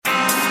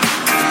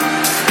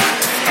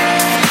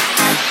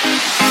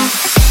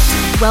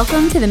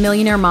Welcome to the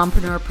Millionaire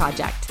Mompreneur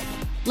Project.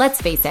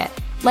 Let's face it,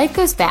 life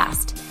goes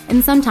fast,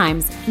 and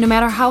sometimes, no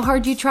matter how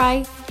hard you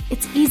try,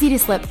 it's easy to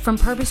slip from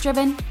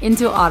purpose-driven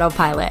into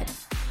autopilot.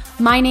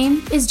 My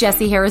name is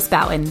Jessie Harris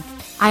Boughton.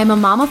 I am a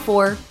mom of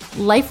four,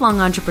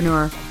 lifelong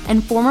entrepreneur,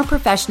 and former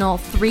professional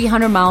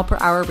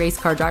 300-mile-per-hour race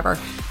car driver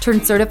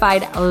turned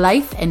certified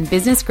life and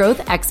business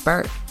growth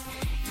expert.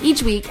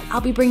 Each week, I'll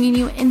be bringing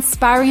you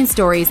inspiring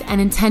stories and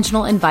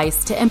intentional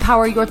advice to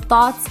empower your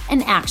thoughts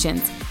and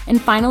actions and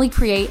finally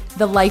create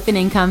the life and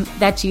income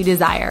that you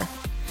desire.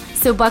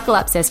 So buckle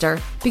up, sister,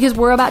 because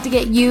we're about to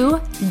get you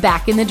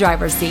back in the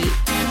driver's seat.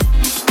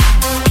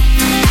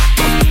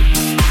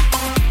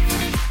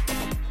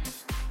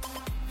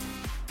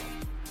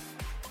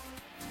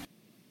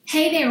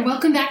 Hey there,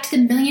 welcome back to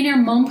the Millionaire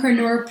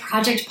Mompreneur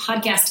Project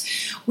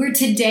podcast, where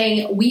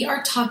today we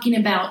are talking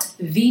about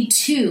the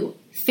two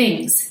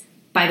things,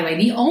 by the way,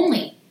 the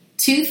only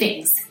two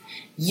things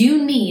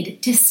you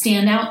need to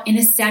stand out in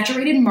a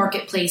saturated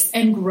marketplace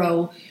and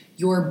grow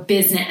your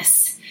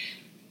business.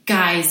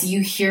 Guys,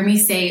 you hear me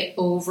say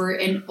over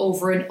and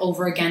over and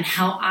over again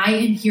how I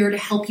am here to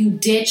help you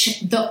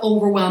ditch the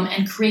overwhelm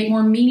and create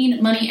more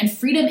meaning, money, and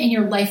freedom in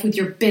your life with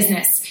your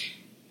business.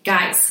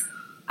 Guys,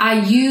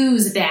 I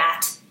use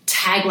that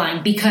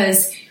tagline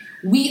because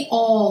we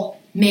all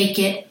make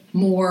it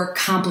more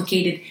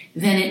complicated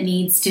than it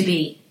needs to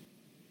be.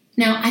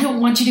 Now, I don't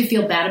want you to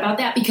feel bad about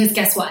that because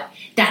guess what?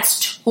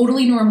 That's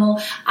totally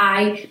normal.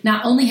 I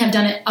not only have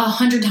done it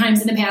 100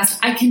 times in the past,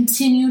 I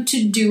continue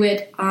to do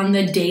it on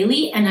the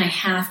daily, and I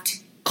have to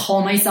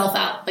call myself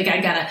out. Like,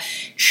 I gotta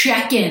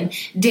check in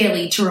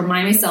daily to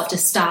remind myself to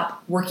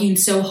stop working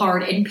so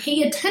hard and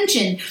pay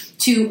attention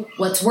to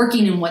what's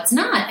working and what's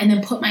not, and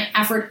then put my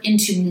effort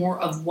into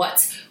more of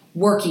what's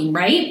working,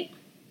 right?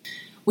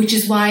 Which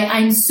is why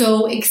I'm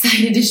so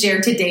excited to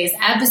share today's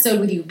episode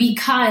with you,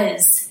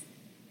 because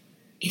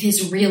it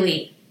is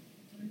really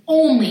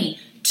only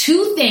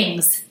two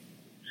things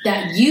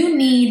that you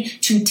need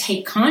to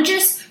take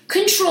conscious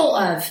control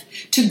of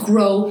to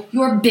grow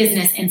your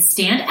business and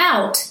stand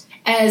out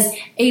as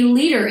a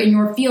leader in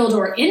your field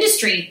or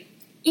industry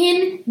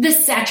in the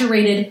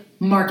saturated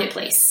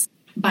marketplace.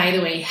 By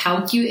the way,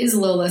 how cute is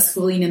Lola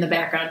schooling in the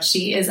background?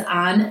 She is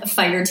on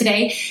fire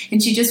today,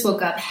 and she just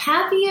woke up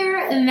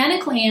happier than a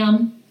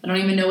clam. I don't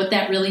even know what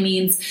that really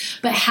means,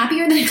 but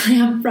happier than a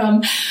clam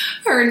from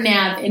her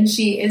nap. And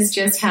she is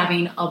just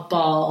having a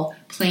ball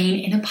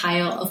playing in a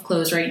pile of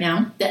clothes right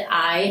now that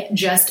I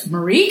just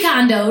Marie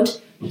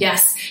Kondo'd.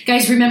 Yes,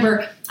 guys,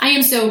 remember, I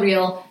am so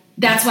real.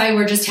 That's why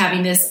we're just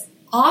having this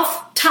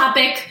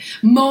off-topic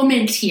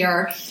moment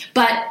here.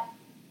 But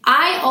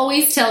I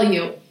always tell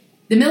you,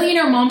 the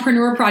Millionaire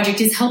Mompreneur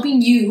Project is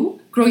helping you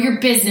grow your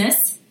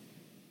business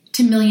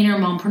to Millionaire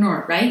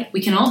Mompreneur, right?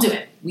 We can all do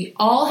it. We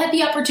all have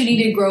the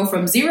opportunity to grow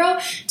from zero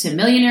to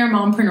Millionaire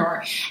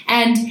Mompreneur.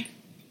 And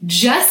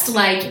just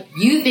like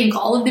you think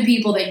all of the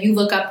people that you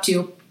look up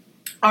to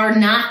are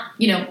not,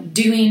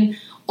 doing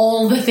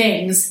all the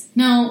things.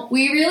 No,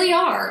 we really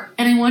are.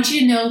 And I want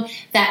you to know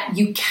that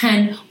you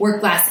can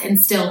work less and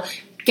still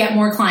get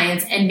more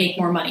clients and make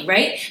more money,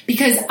 right?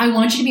 Because I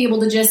want you to be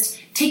able to just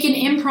take an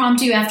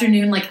impromptu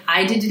afternoon like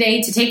I did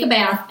today to take a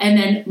bath, and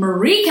then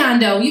Marie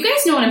Kondo, you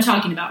guys know what I'm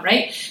talking about,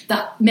 right?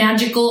 The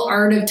magical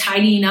art of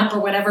tidying up or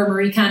whatever,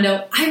 Marie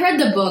Kondo. I read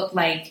the book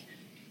like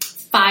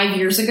 5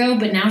 years ago,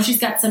 but now she's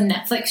got some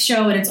Netflix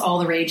show and it's all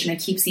the rage, and I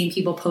keep seeing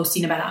people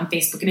posting about it on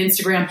Facebook and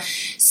Instagram.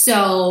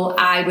 So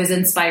I was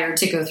inspired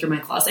to go through my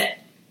closet.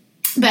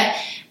 But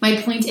my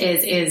point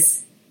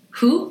is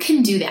who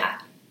can do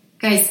that?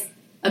 Guys,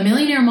 a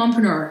millionaire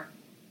mompreneur,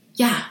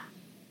 yeah,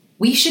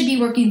 we should be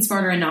working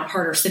smarter and not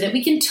harder so that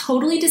we can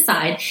totally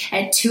decide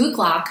at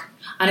 2:00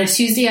 on a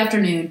Tuesday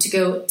afternoon to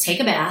go take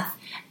a bath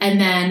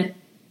and then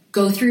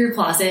go through your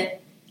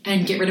closet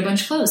and get rid of a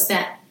bunch of clothes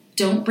that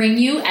don't bring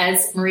you,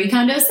 as Marie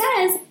Kondo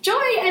says, joy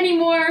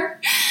anymore,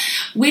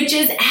 which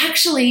is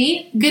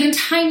actually going to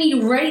tie me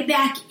right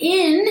back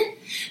in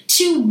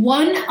to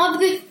one of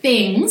the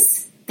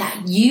things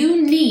that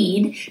you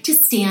need to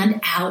stand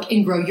out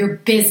and grow your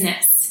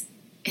business.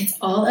 It's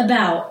all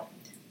about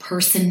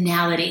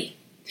personality.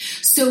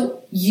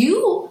 So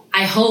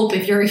I hope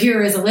if you're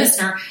here as a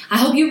listener, I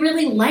hope you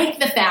really like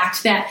the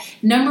fact that,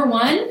 number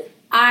one,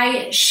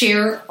 I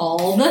share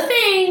all the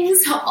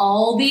things,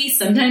 all the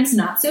sometimes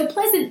not so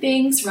pleasant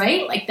things,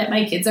 right? Like that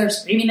my kids are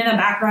screaming in the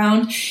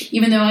background,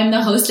 even though I'm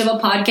the host of a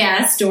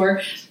podcast,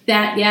 or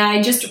that,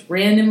 I just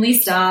randomly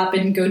stop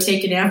and go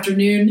take an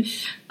afternoon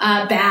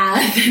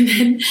bath and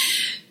then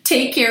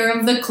take care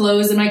of the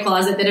clothes in my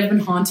closet that have been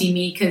haunting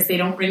me because they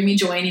don't bring me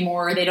joy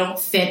anymore, or they don't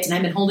fit, and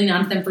I've been holding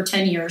on to them for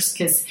 10 years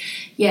because,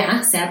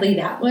 sadly,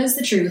 that was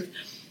the truth.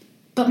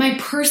 But my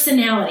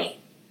personality,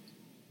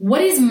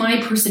 what is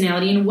my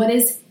personality and what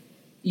is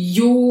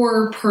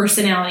your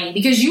personality?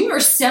 Because you are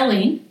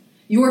selling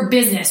your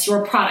business,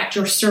 your product,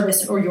 your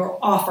service, or your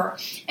offer.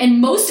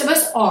 And most of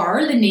us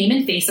are the name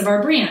and face of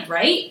our brand,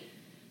 right?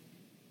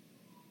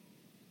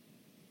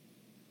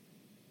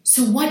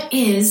 So what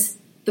is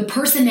the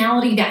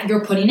personality that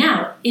you're putting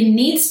out? It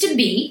needs to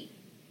be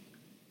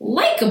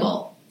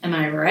likable. Am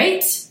I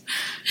right?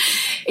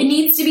 It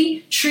needs to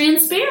be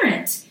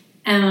transparent.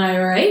 Am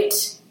I right?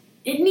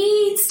 It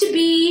needs to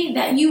be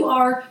that you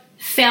are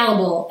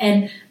fallible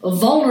and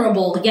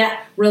vulnerable, yet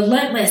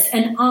relentless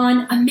and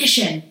on a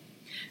mission.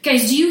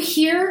 Guys, do you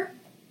hear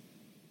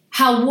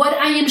how what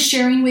I am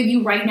sharing with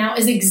you right now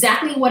is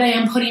exactly what I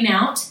am putting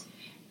out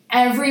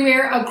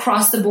everywhere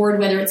across the board,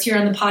 whether it's here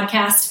on the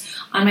podcast,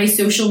 on my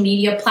social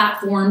media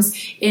platforms,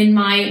 in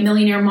my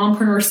Millionaire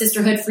Mompreneur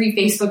Sisterhood free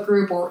Facebook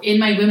group, or in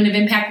my Women of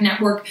Impact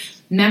Network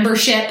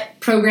membership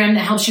program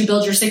that helps you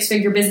build your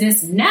six-figure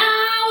business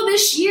now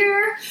this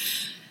year.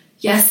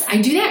 Yes,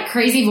 I do that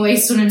crazy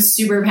voice when I'm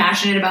super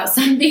passionate about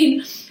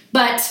something,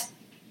 but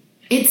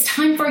it's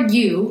time for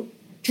you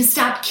to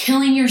stop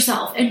killing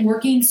yourself and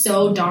working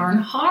so darn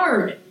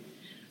hard.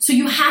 So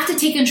you have to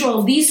take control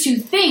of these two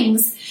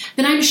things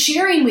that I'm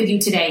sharing with you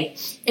today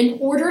in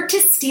order to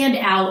stand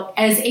out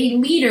as a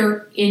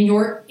leader in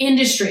your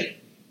industry.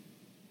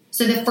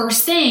 So the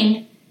first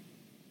thing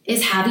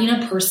is having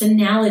a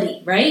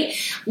personality, right?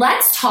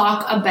 Let's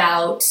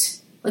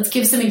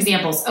give some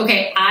examples.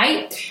 Okay,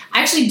 I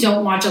actually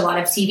don't watch a lot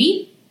of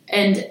TV,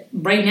 and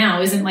right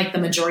now isn't like the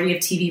majority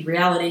of TV,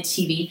 reality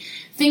TV.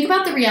 Think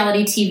about the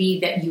reality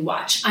TV that you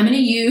watch. I'm going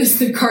to use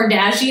the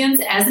Kardashians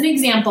as an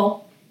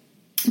example,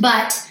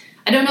 but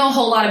I don't know a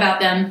whole lot about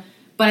them,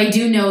 but I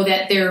do know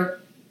that they're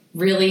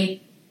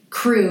really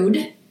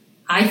crude,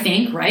 I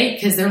think, right?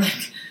 Because they're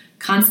like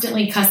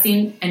constantly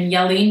cussing and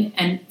yelling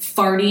and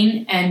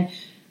farting and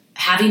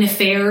having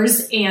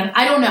affairs, and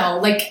I don't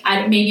know,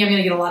 maybe I'm going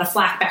to get a lot of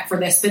flack back for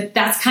this, but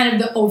that's kind of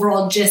the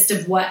overall gist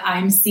of what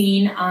I'm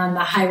seeing on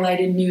the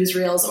highlighted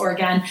newsreels, or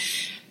again,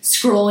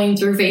 scrolling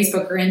through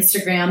Facebook or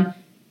Instagram.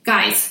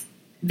 Guys,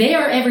 they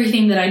are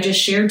everything that I just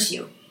shared to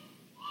you.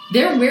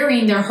 They're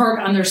wearing their heart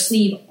on their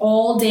sleeve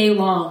all day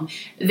long.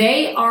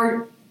 They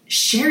are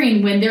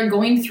sharing when they're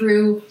going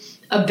through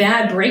a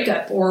bad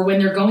breakup, or when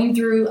they're going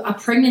through a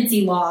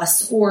pregnancy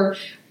loss, or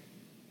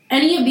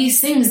any of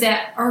these things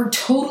that are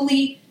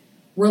totally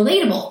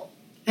relatable,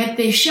 that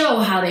they show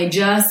how they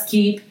just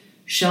keep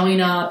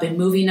showing up and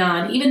moving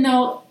on, even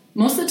though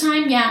most of the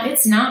time, yeah,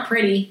 it's not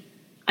pretty.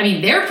 I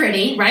mean, they're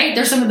pretty, right?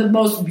 They're some of the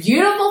most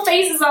beautiful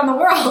faces on the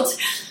world,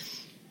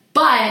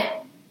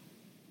 but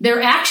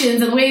their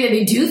actions and the way that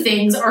they do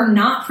things are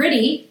not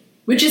pretty,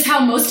 which is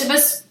how most of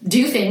us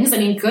do things. I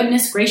mean,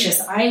 goodness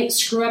gracious, I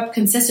screw up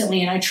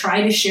consistently, and I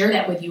try to share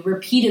that with you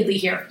repeatedly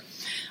here.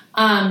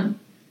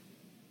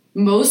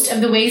 Most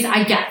of the ways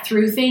I get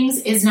through things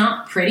is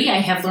not pretty. I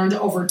have learned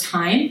over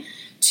time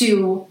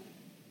to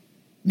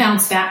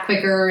bounce back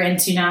quicker and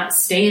to not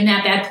stay in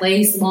that bad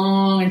place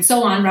long and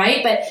so on,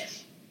 right?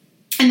 But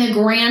in the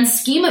grand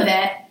scheme of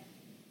it,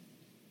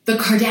 the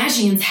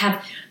Kardashians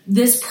have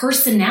this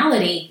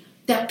personality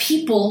that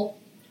people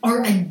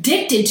are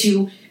addicted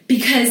to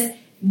because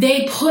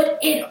they put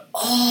it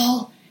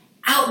all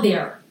out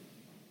there.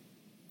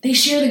 They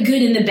share the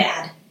good and the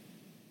bad.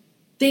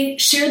 They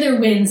share their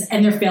wins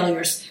and their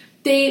failures.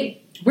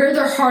 They wear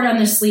their heart on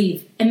their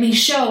sleeve, and they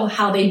show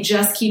how they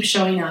just keep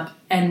showing up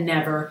and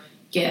never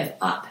give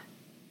up.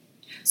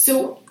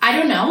 So, I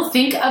don't know,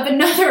 think of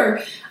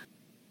another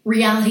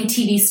reality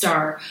TV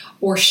star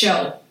or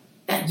show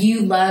that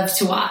you love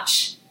to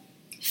watch.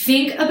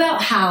 Think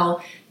about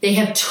how they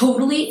have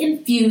totally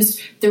infused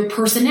their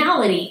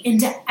personality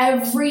into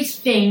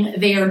everything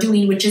they are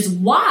doing, which is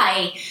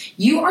why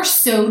you are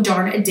so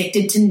darn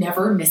addicted to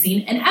never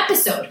missing an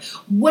episode.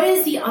 What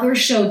is the other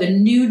show? The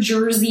New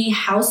Jersey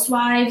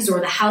Housewives, or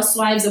the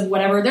Housewives of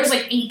whatever. There's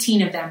like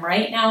 18 of them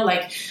right now,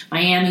 like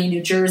Miami,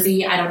 New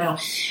Jersey, I don't know.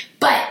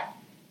 But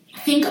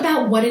think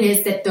about what it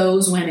is that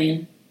those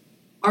women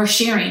are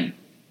sharing.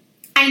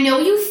 I know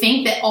you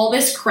think that all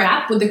this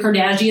crap with the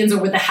Kardashians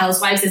or with the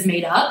Housewives is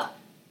made up,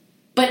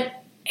 but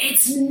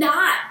it's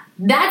not.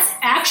 That's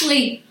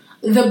actually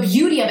the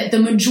beauty of it. The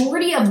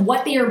majority of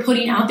what they are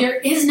putting out there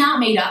is not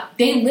made up.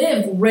 They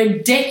live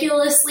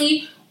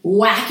ridiculously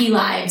wacky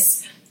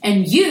lives,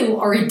 and you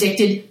are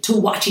addicted to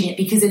watching it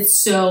because it's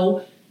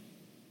so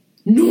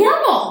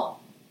normal.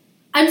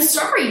 I'm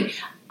sorry.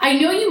 I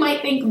know you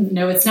might think,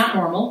 no, it's not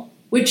normal,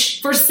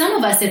 which for some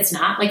of us it's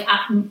not. Like,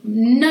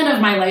 none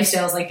of my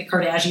lifestyle is like the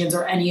Kardashians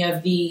or any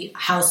of the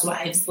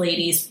Housewives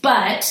ladies,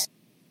 but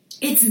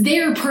it's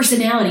their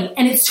personality,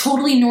 and it's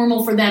totally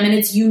normal for them, and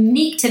it's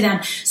unique to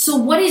them. So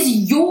what is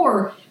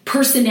your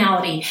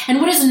personality, and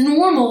what is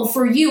normal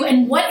for you,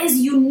 and what is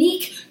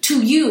unique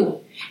to you?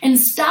 And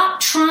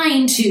stop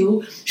trying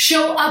to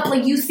show up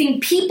like you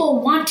think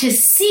people want to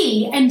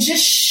see, and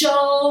just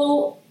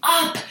show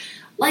up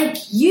like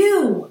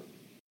you.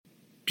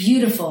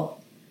 Beautiful,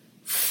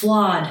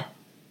 flawed,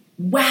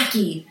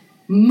 wacky,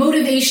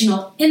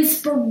 motivational,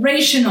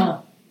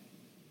 inspirational.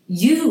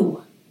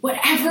 You.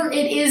 Whatever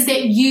it is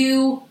that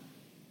you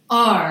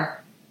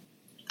are.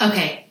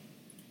 Okay,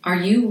 are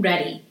you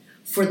ready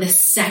for the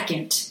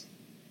second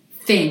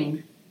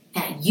thing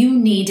that you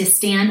need to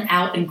stand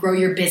out and grow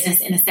your business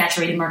in a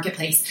saturated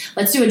marketplace?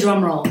 Let's do a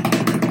drum roll.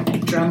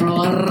 Drum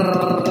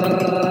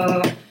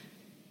roll.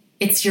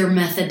 It's your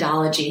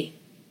methodology.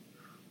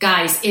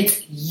 Guys,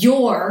 it's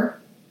your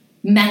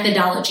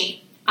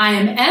methodology. I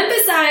am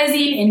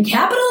emphasizing in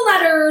capital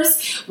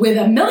letters with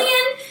a million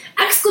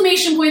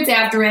exclamation points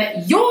after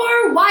it,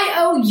 your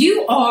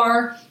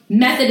Y-O-U-R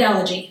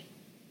methodology.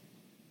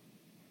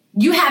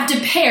 You have to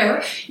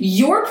pair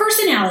your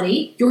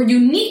personality, your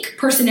unique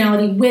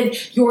personality,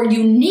 with your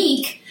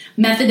unique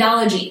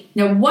methodology.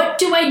 Now, what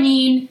do I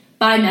mean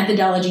by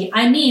methodology?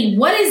 I mean,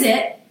 what is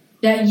it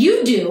that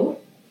you do,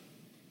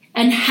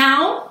 and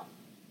how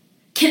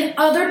can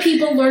other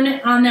people learn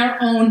it on their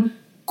own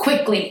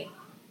quickly?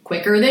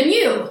 Quicker than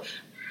you,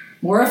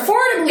 more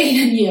affordably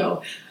than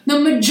you. The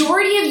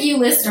majority of you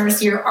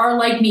listeners here are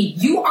like me.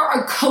 You are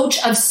a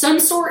coach of some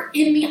sort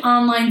in the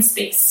online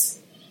space,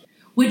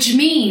 which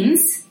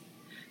means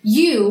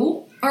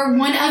you are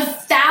one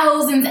of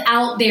thousands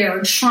out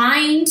there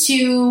trying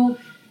to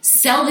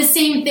sell the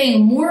same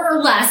thing, more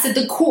or less at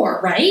the core,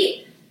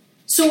 right?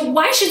 So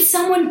why should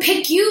someone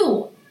pick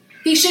you?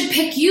 They should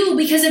pick you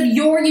because of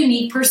your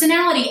unique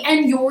personality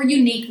and your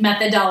unique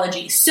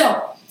methodology.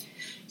 So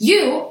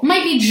you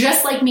might be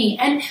just like me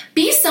and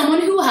be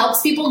someone who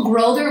helps people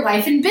grow their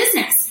life and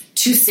business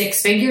to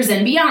 6 figures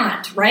and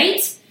beyond,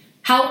 right?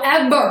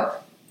 However,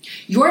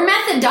 your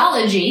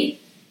methodology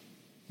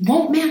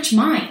won't match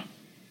mine.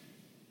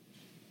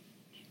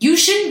 You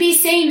shouldn't be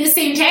saying the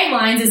same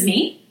taglines as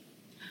me.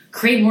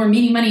 Create more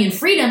meaning, money, and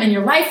freedom in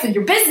your life with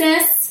your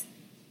business.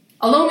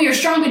 Alone we are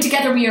strong, but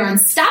together we are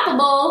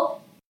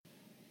unstoppable.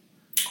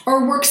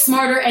 Or work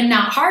smarter and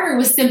not harder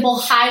with simple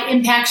high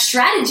impact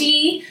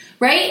strategy,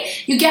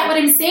 right? You get what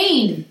I'm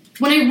saying.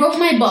 When I wrote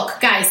my book,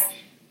 guys,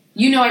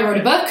 you know I wrote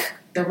a book,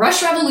 The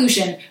Rush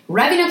Revolution,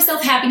 Revving Up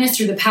Self-Happiness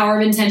Through the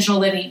Power of Intentional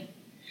Living.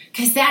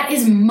 Because that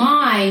is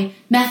my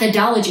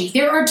methodology.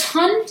 There are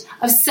tons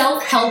of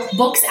self-help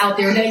books out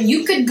there that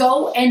you could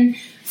go and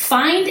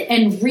find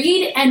and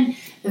read, and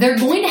they're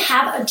going to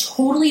have a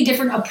totally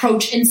different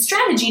approach and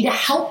strategy to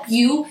help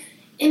you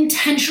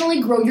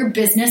intentionally grow your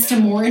business to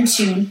more in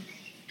tune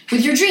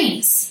with your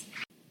dreams.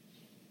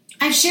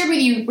 I've shared with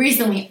you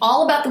recently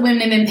all about the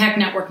Women of Impact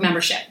Network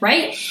membership,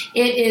 right?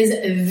 It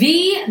is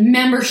the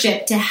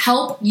membership to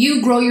help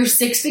you grow your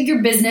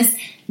 6-figure business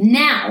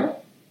now,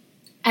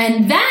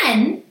 and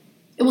then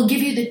it will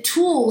give you the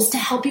tools to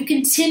help you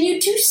continue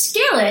to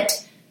scale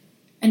it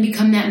and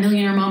become that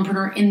millionaire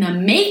mompreneur in the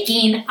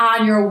making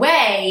on your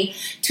way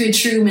to a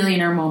true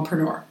millionaire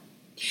mompreneur.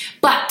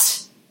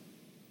 But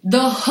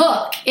the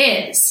hook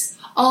is,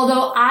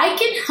 although I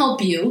can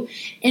help you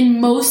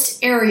in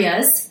most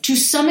areas to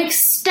some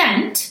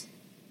extent,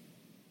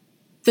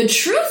 the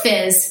truth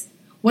is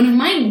one of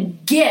my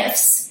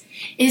gifts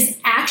is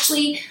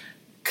actually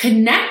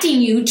connecting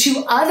you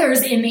to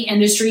others in the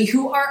industry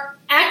who are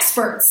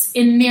experts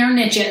in their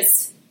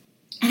niches.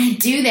 And I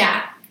do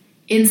that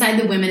inside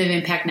the Women of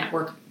Impact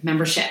Network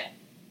membership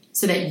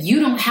so that you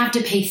don't have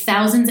to pay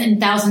thousands and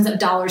thousands of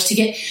dollars to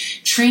get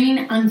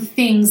training on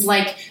things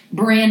like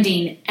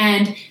branding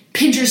and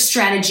Pinterest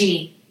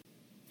strategy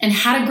and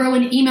how to grow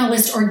an email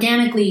list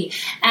organically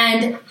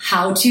and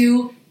how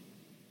to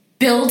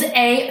build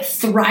a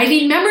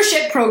thriving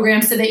membership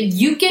program so that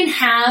you can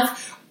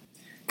have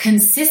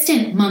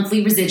consistent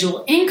monthly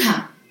residual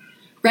income.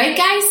 Right,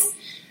 guys?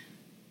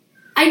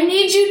 I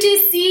need you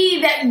to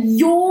see that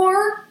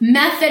your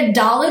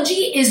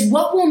methodology is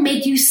what will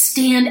make you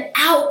stand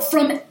out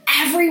from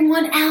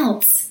everyone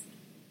else.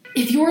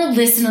 If you're a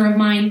listener of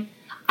mine,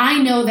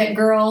 I know that,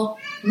 girl,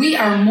 we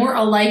are more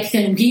alike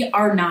than we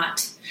are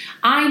not.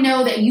 I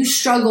know that you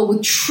struggle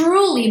with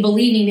truly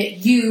believing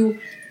that you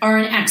are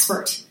an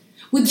expert,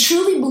 with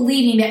truly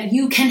believing that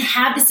you can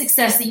have the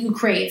success that you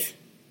crave,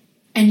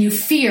 and you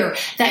fear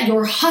that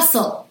your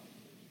hustle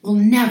will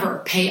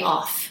never pay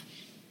off.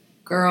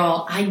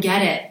 Girl, I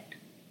get it.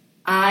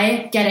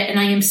 I get it. And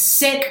I am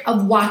sick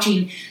of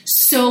watching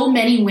so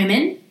many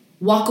women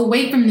walk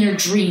away from their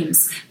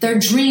dreams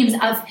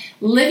of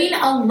living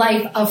a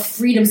life of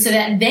freedom so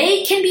that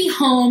they can be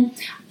home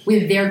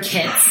with their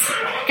kids.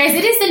 Guys,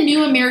 it is the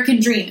new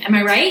American dream. Am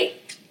I right?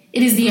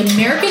 It is the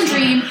American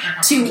dream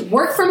to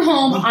work from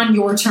home on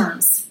your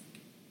terms.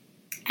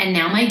 And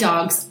now my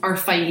dogs are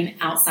fighting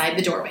outside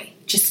the doorway.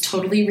 Just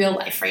totally real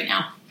life right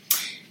now.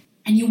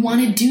 And you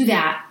want to do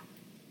that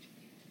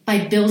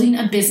by building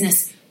a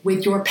business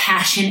with your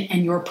passion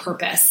and your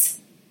purpose.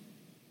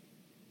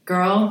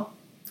 Girl,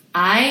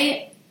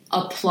 I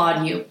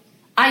applaud you.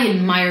 I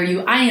admire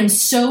you. I am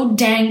so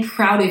dang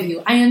proud of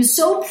you. I am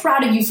so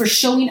proud of you for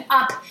showing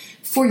up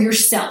for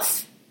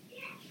yourself.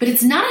 But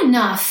it's not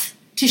enough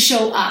to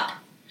show up.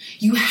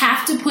 You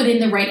have to put in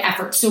the right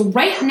effort. So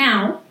right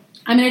now,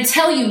 I'm going to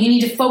tell you, you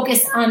need to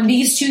focus on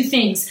these 2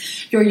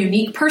 things, your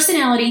unique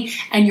personality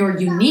and your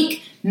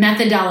unique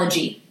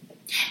methodology.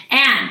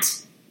 And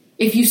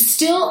if you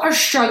still are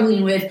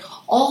struggling with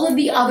all of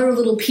the other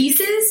little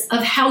pieces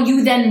of how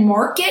you then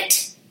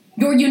market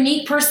your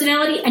unique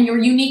personality and your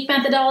unique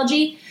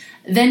methodology,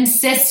 then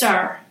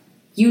sister,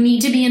 you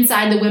need to be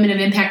inside the Women of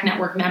Impact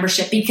Network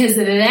membership because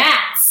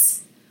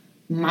that's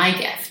my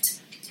gift.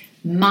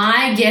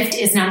 My gift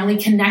is not only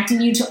connecting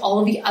you to all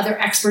of the other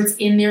experts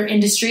in their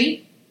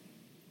industry,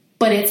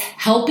 but it's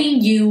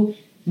helping you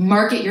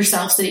market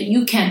yourself so that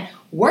you can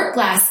work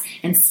less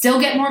and still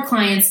get more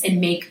clients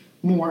and make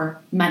more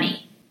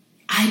money.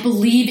 I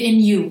believe in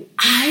you.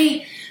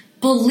 I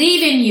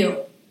believe in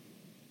you.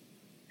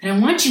 And I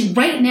want you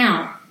right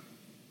now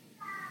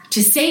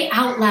to say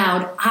out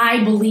loud,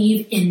 I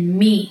believe in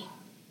me.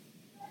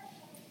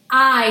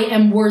 I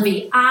am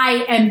worthy.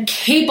 I am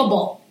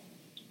capable.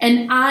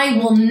 And I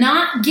will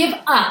not give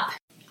up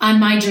on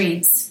my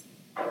dreams.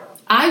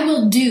 I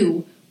will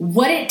do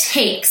what it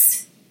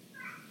takes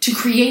to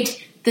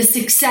create the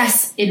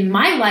success in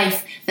my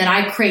life that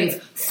I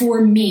crave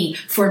for me,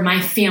 for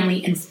my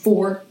family, and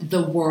for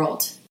the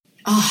world.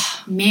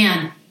 Oh,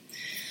 man.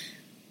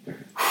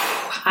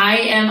 I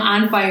am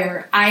on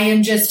fire. I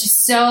am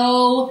just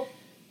so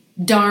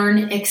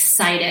darn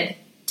excited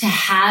to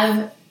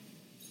have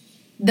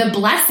the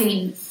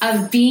blessing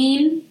of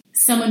being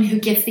someone who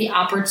gets the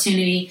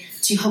opportunity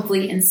to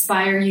hopefully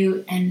inspire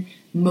you and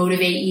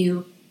motivate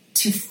you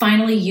to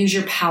finally use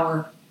your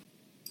power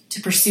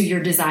to pursue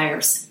your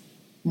desires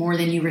more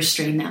than you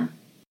restrain them.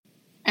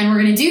 And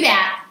we're going to do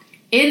that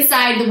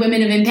inside the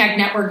Women of Impact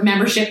Network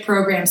membership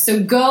program.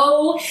 So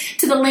go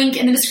to the link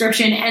in the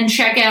description and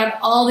check out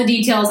all the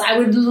details. I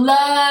would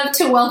love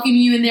to welcome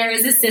you in there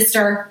as a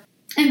sister.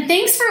 And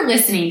thanks for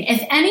listening.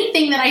 If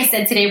anything that I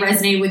said today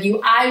resonated with you,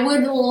 I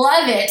would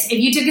love it if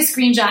you took a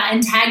screenshot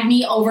and tagged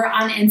me over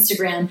on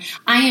Instagram.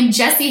 I am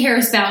Jessie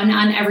Harris Boughton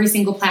on every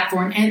single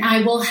platform, and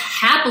I will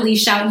happily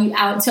shout you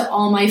out to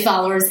all my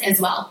followers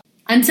as well.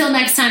 Until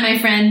next time, my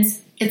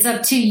friends, it's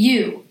up to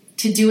you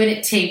to do what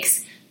it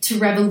takes to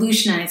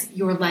revolutionize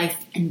your life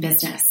and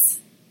business.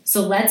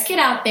 So let's get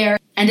out there.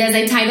 And as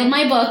I titled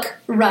my book,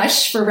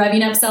 Rush for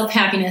Revving Up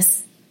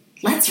Self-Happiness,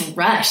 let's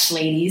rush,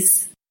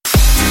 ladies.